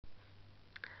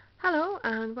Hello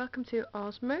and welcome to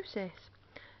osmosis.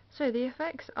 So the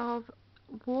effects of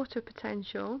water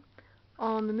potential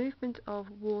on the movement of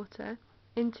water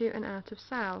into and out of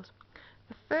cells.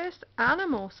 The first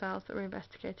animal cells that were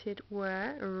investigated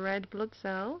were red blood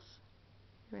cells.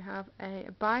 We have a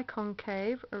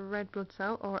biconcave red blood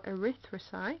cell or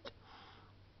erythrocyte.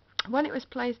 When it was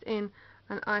placed in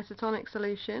an isotonic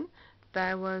solution,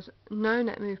 there was no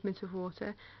net movement of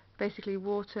water. Basically,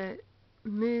 water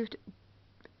moved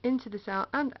into the cell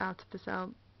and out of the cell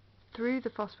through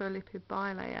the phospholipid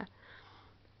bilayer,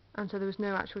 and so there was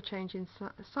no actual change in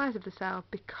size of the cell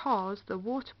because there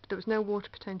was no water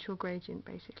potential gradient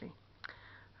basically.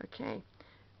 Okay,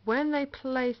 when they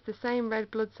placed the same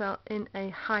red blood cell in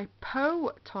a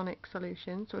hypotonic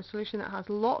solution, so a solution that has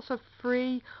lots of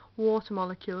free water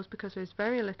molecules because there's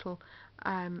very little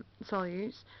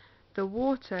solutes, the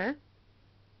water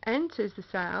enters the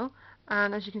cell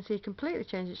and, as you can see, completely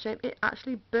changes its shape. It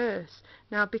actually bursts.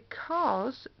 Now,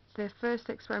 because the first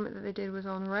experiment that they did was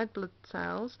on red blood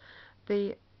cells,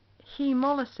 the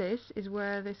hemolysis is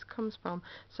where this comes from.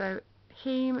 So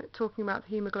heme, talking about the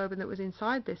hemoglobin that was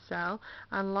inside this cell,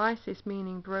 and lysis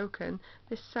meaning broken.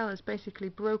 This cell is basically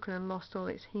broken and lost all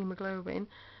its hemoglobin.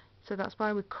 So that's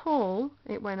why we call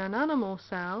it, when an animal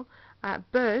cell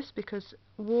bursts, because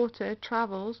water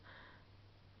travels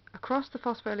across the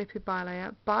phospholipid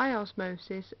bilayer by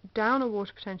osmosis down a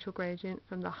water potential gradient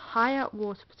from the higher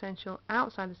water potential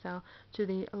outside the cell to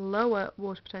the lower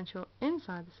water potential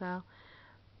inside the cell.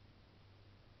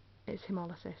 It's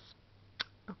hemolysis.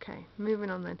 Okay, moving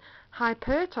on then.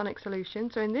 Hypertonic solution.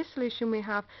 So in this solution we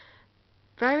have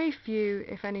very few,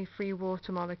 if any, free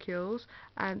water molecules,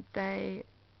 and the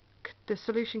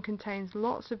solution contains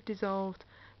lots of dissolved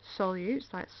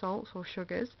solutes like salts or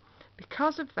sugars.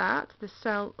 Because of that, the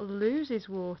cell loses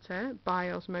water by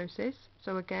osmosis.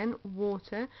 So again,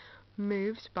 water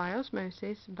moves by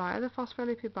osmosis via the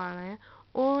phospholipid bilayer,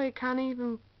 or it can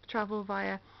even travel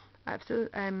via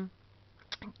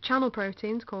channel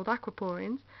proteins called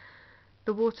aquaporins.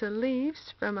 The water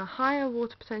leaves from a higher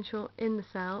water potential in the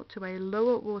cell to a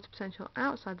lower water potential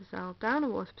outside the cell, down a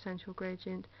water potential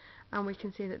gradient, and we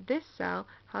can see that this cell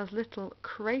has little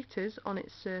craters on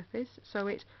its surface, so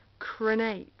it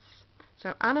crenates.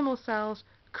 So animal cells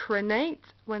crenate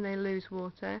when they lose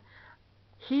water,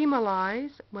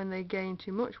 hemolyze when they gain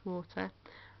too much water,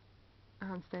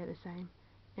 and stay the same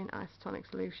in isotonic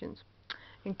solutions.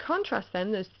 In contrast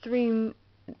then, there's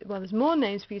more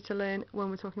names for you to learn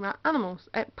when we're talking about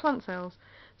plant cells.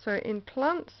 So in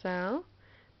plant cell,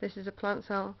 this is a plant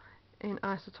cell in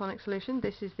isotonic solution.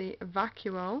 This is the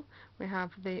vacuole. We have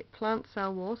the plant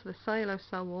cell wall, so the cellulose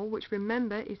cell wall, which,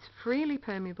 remember, is freely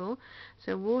permeable,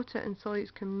 so water and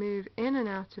solutes can move in and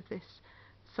out of this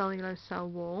cellulose cell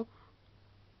wall,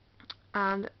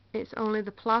 and it's only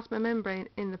the plasma membrane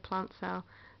in the plant cell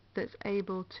that's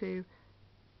able to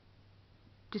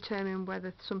determine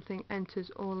whether something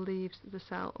enters or leaves the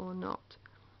cell or not.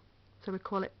 So we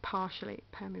call it partially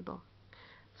permeable.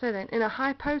 So then, in a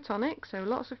hypotonic, so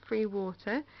lots of free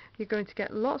water, you're going to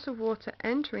get lots of water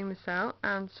entering the cell,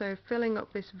 and so filling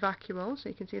up this vacuole. So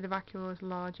you can see the vacuole is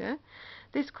larger.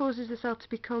 This causes the cell to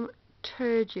become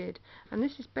turgid, and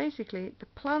this is basically, the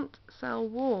plant cell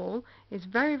wall is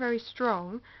very, very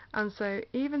strong, and so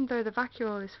even though the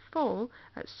vacuole is full,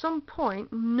 at some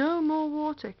point no more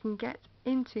water can get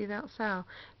into that cell,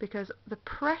 because the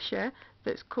pressure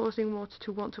that's causing water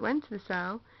to want to enter the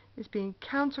cell is being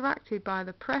counteracted by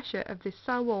the pressure of this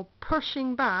cell wall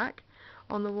pushing back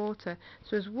on the water.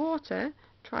 So as water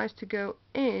tries to go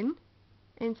into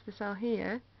the cell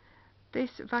here, this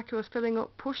vacuole is filling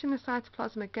up, pushing the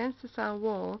cytoplasm against the cell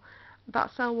wall.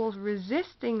 That cell wall's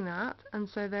resisting that, and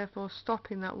so therefore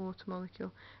stopping that water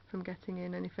molecule from getting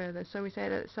in any further. So we say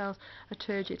that the cells are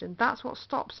turgid, and that's what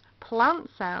stops plant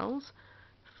cells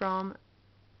from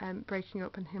breaking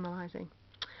up and hemolyzing.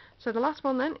 So the last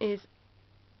one then is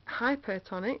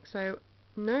hypertonic, so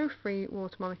no free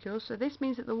water molecules, so this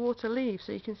means that the water leaves.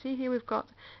 So you can see here we've got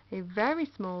a very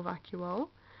small vacuole.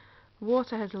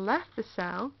 Water has left the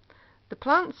cell. The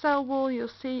plant cell wall, you'll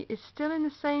see, is still in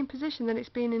the same position that it's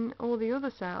been in all the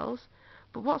other cells,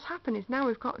 but what's happened is now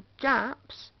we've got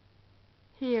gaps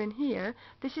here and here.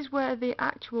 This is where the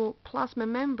actual plasma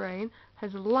membrane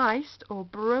has lysed or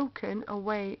broken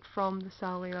away from the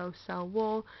cellulose cell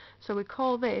wall. So we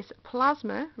call this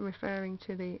plasma, referring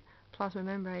to the plasma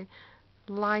membrane,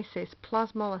 lysis,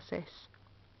 plasmolysis.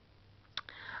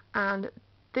 And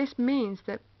this means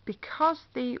that Because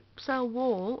the cell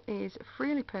wall is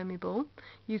freely permeable,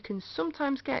 you can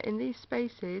sometimes get in these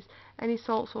spaces any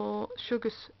salts or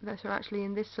sugars that are actually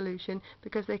in this solution,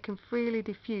 because they can freely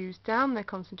diffuse down their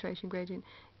concentration gradient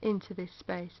into this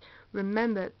space.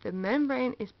 Remember,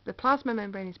 the plasma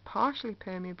membrane is partially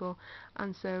permeable,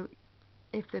 and so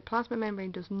if the plasma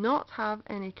membrane does not have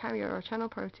any carrier or channel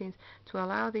proteins to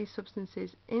allow these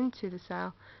substances into the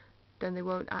cell, then they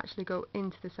won't actually go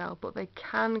into the cell, but they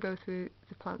can go through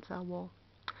the plant cell wall.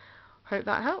 Hope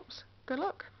that helps. Good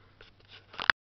luck.